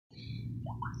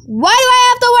Why do I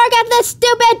have to work at this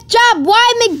stupid job?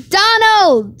 Why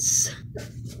McDonald's?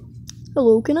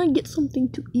 Hello, can I get something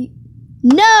to eat?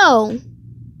 No!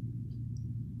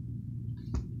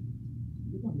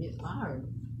 You're gonna get fired.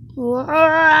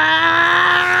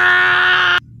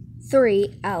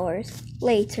 3 hours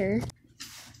later.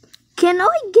 Can I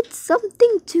get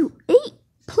something to eat,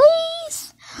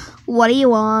 please? What do you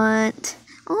want?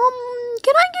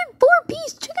 Can I get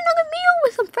 4-piece chicken nugget meal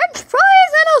with some french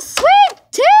fries and a sweet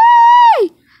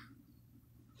tea?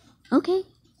 Okay.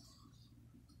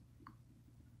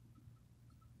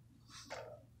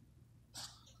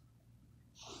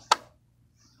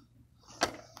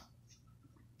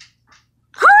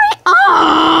 Hurry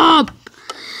up!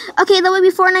 Okay, that would be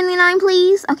 $4.99,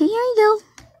 please. Okay, here you go.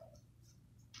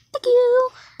 Thank you.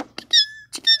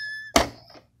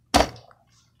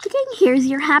 Chicken, here's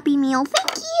your Happy Meal.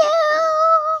 Thank you.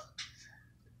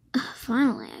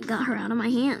 Finally, I got her out of my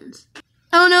hands.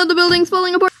 Oh no, the building's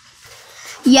falling apart.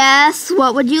 Yes,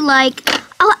 what would you like?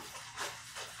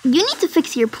 You need to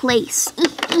fix your place.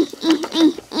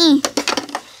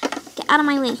 Get out of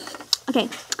my way. Okay.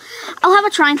 I'll have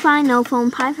a Tri-Fi, no foam,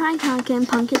 pie pumpkin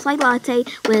spice latte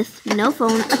with no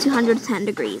foam at 210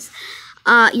 degrees.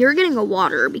 You're getting a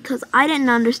water because I didn't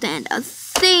understand a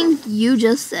thing you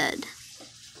just said.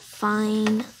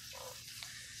 Fine.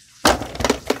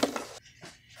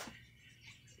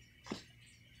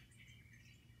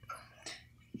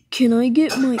 Can I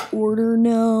get my order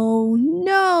now?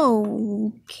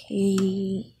 No.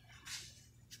 Okay.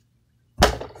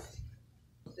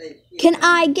 Can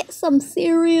I get some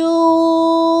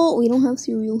cereal? We don't have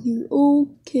cereal here.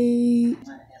 Okay.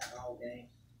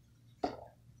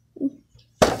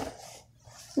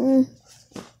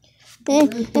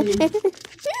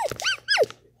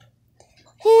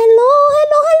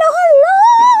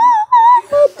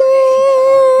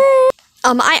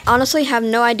 I honestly have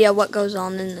no idea what goes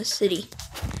on in the city.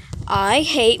 I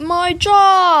hate my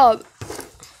job.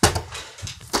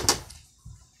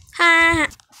 Ha.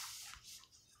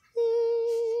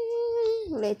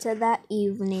 Later that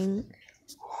evening,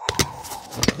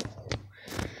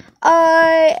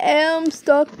 I am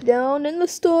stuck down in the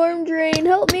storm drain.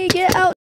 Help me get out.